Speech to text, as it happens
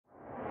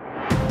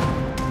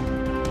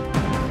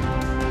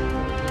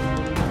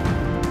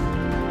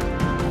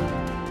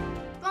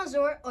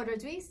Bonjour,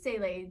 aujourd'hui c'est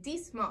le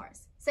 10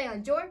 mars. C'est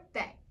un jour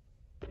férié.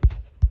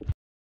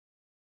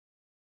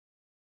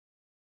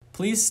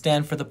 Please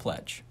stand for the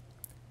pledge.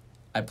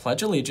 I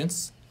pledge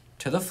allegiance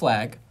to the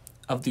flag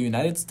of the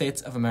United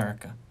States of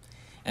America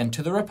and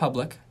to the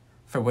republic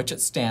for which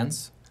it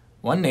stands,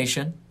 one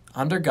nation,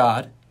 under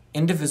God,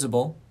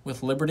 indivisible,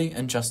 with liberty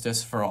and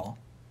justice for all.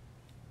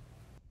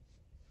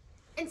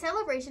 In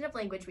celebration of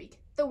Language Week,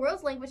 the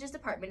World Languages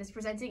Department is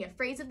presenting a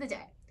phrase of the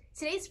day.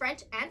 Today's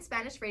French and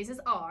Spanish phrases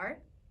are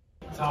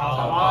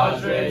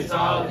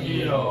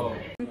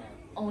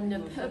On ne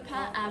peut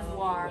pas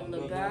avoir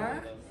le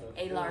beurre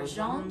et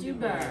l'argent du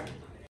beurre.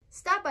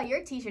 Stop by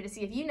your teacher to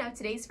see if you know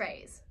today's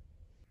phrase.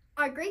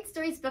 Our Great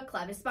Stories Book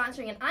Club is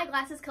sponsoring an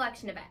eyeglasses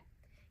collection event.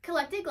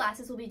 Collected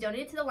glasses will be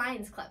donated to the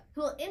Lions Club,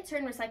 who will in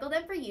turn recycle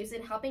them for use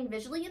in helping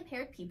visually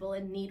impaired people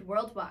in need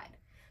worldwide.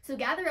 So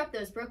gather up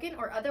those broken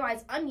or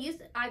otherwise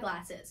unused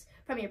eyeglasses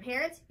from your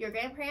parents, your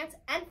grandparents,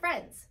 and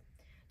friends.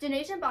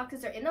 Donation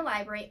boxes are in the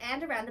library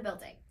and around the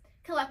building.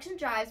 Collection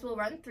drives will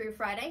run through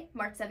Friday,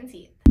 March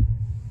 17th.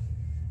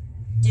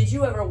 Did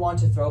you ever want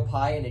to throw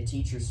pie in a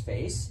teacher's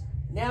face?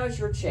 Now is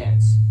your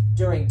chance.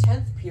 During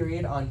 10th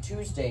period on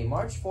Tuesday,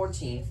 March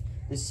 14th,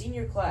 the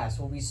senior class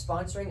will be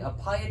sponsoring a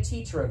Pie a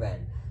Teacher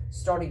event.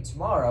 Starting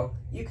tomorrow,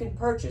 you can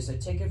purchase a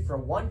ticket for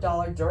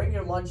 $1 during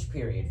your lunch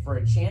period for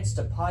a chance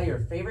to pie your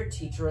favorite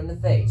teacher in the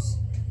face.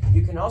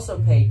 You can also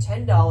pay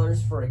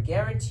 $10 for a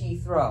guarantee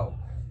throw.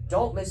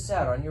 Don't miss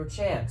out on your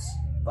chance.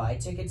 Buy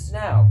tickets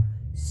now.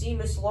 See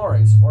Miss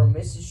Lawrence or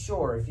Mrs.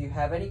 Shore if you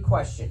have any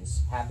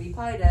questions. Happy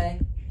Pie Day!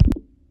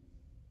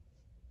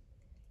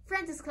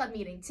 Friends' Club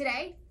meeting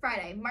today,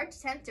 Friday, March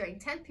 10th during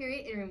 10th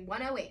period in room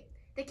 108.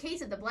 The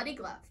case of the bloody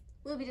glove.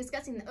 We'll be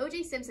discussing the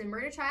O.J. Simpson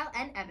murder trial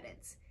and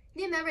evidence.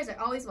 New members are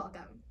always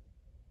welcome.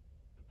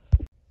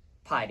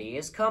 Pie Day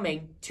is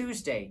coming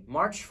Tuesday,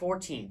 March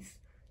 14th.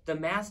 The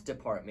math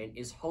department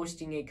is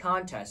hosting a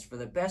contest for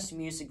the best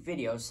music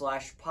video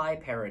 / pie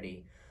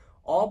parody.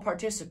 All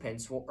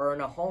participants will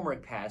earn a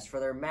homework pass for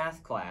their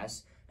math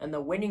class, and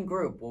the winning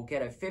group will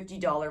get a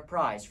 $50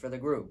 prize for the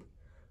group.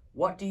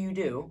 What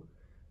do?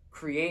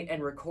 Create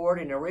and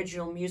record an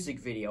original music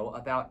video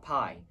about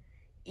pie.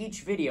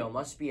 Each video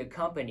must be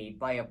accompanied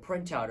by a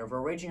printout of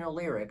original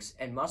lyrics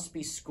and must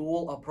be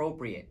school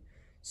appropriate.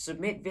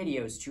 Submit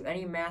videos to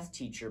any math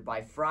teacher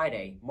by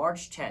Friday,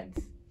 March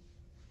 10th.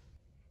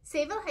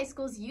 Sayville High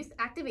School's Youth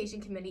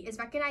Activation Committee is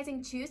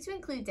recognizing Choose to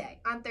Include Day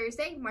on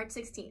Thursday, March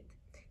 16th.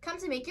 Come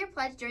to make your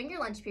pledge during your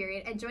lunch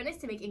period and join us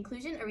to make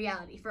inclusion a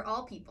reality for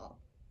all people.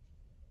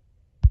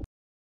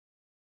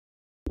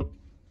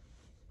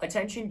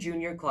 Attention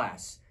junior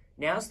class.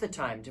 Now's the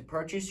time to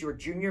purchase your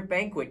junior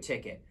banquet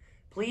ticket.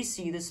 Please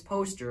see this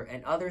poster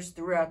and others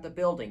throughout the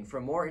building for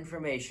more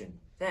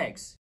information.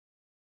 Thanks.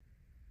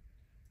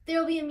 There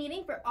will be a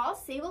meeting for all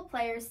Sayville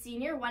Players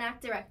Senior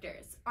One-Act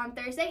Directors on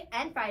Thursday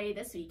and Friday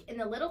this week in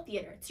the Little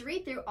Theater to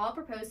read through all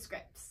proposed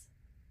scripts.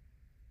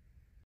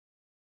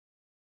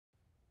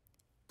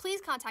 Please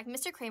contact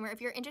Mr. Kramer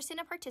if you're interested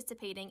in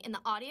participating in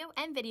the audio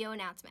and video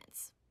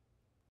announcements.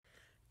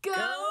 Go